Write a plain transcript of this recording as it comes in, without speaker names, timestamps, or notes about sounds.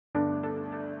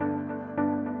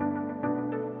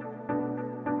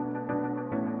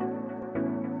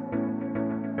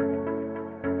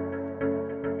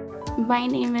My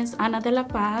name is Ana de la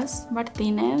Paz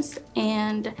Martinez,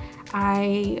 and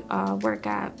I work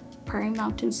at Prairie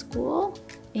Mountain School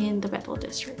in the Bethel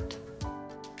District.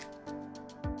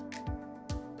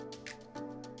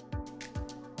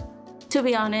 To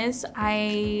be honest,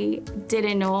 I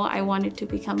didn't know I wanted to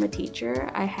become a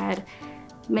teacher. I had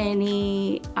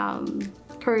many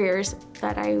careers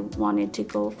that I wanted to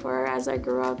go for as I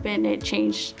grew up, and it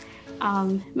changed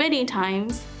many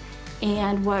times.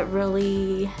 And what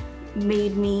really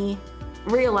made me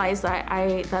realize that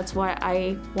that's what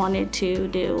I wanted to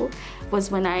do was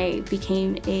when I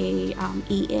became a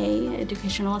EA,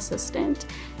 educational assistant,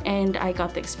 and I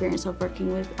got the experience of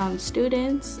working with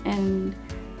students, and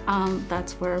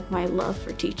that's where my love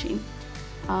for teaching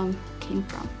came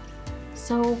from.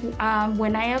 So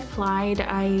when I applied,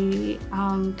 I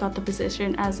got the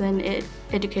position as an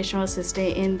educational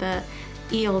assistant in the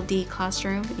ELD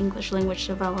classroom, English Language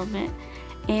Development.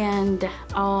 And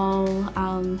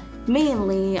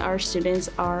mainly our students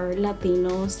are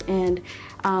Latinos, and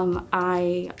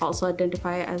I also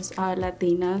identify as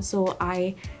Latina, so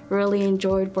I really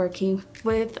enjoyed working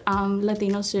with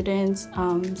Latino students,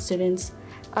 students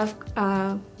of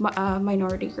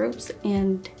minority groups,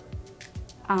 and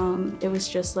it was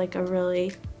just like a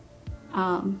really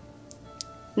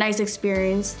nice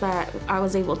experience that I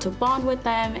was able to bond with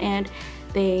them, and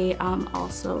they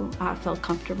also felt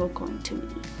comfortable going to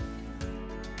me.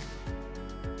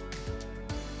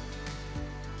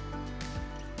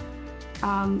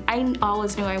 I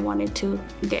always knew I wanted to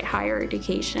get higher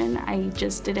education. I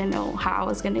just didn't know how I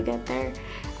was going to get there.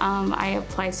 I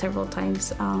applied several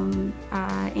times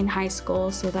in high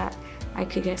school so that I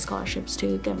could get scholarships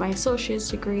to get my associate's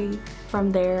degree.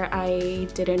 From there, I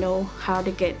didn't know how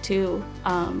to get to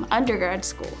undergrad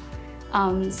school.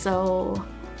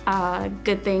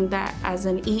 Good thing that as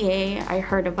an EA, I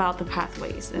heard about the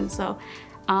pathways. And so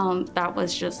that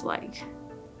was just like,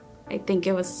 I think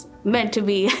it was meant to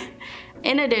be.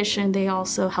 In addition, they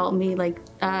also helped me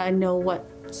know what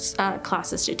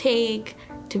classes to take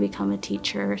to become a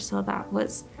teacher. So that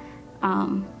was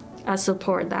a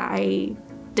support that I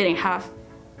didn't have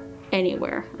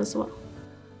anywhere as well.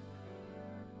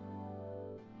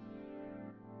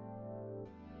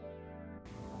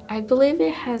 I believe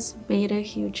it has made a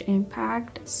huge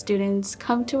impact. Students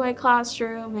come to my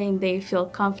classroom and they feel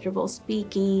comfortable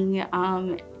speaking.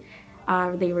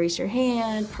 They raise their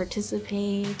hand,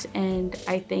 participate, and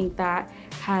I think that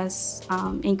has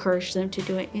encouraged them to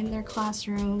do it in their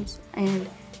classrooms and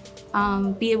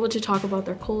be able to talk about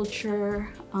their culture,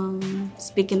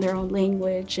 speak in their own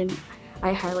language, and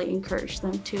I highly encourage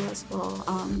them to as well,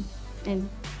 and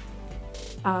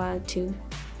to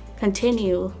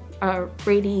continue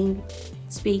reading,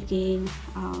 speaking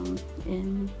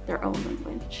in their own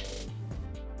language.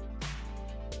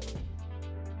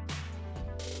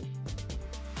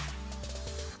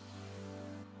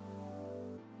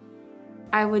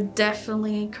 I would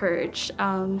definitely encourage,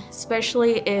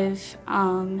 especially if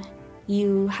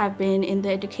you have been in the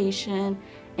education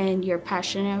and you're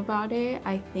passionate about it.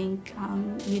 I think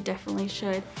you definitely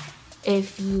should.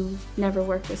 If you've never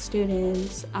worked with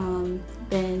students,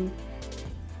 then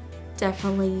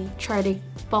definitely try to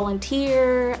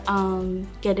volunteer,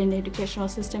 get an educational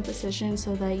assistant position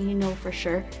so that you know for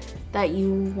sure that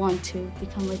you want to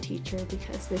become a teacher,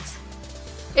 because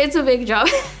it's a big job.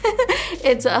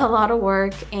 It's a lot of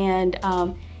work, and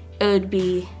it would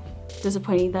be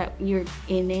disappointing that you're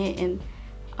in it and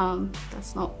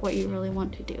that's not what you really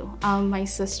want to do. My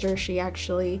sister, she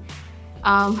actually,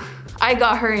 I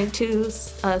got her into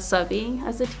subbing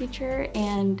as a teacher,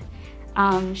 and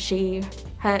she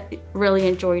had really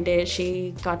enjoyed it.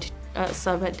 She got to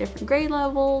sub at different grade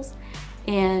levels,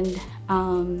 and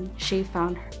she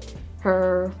found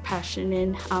her passion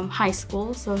in high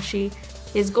school. So she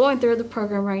is going through the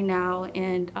program right now,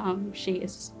 and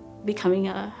she's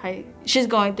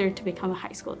going through to become a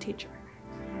high school teacher.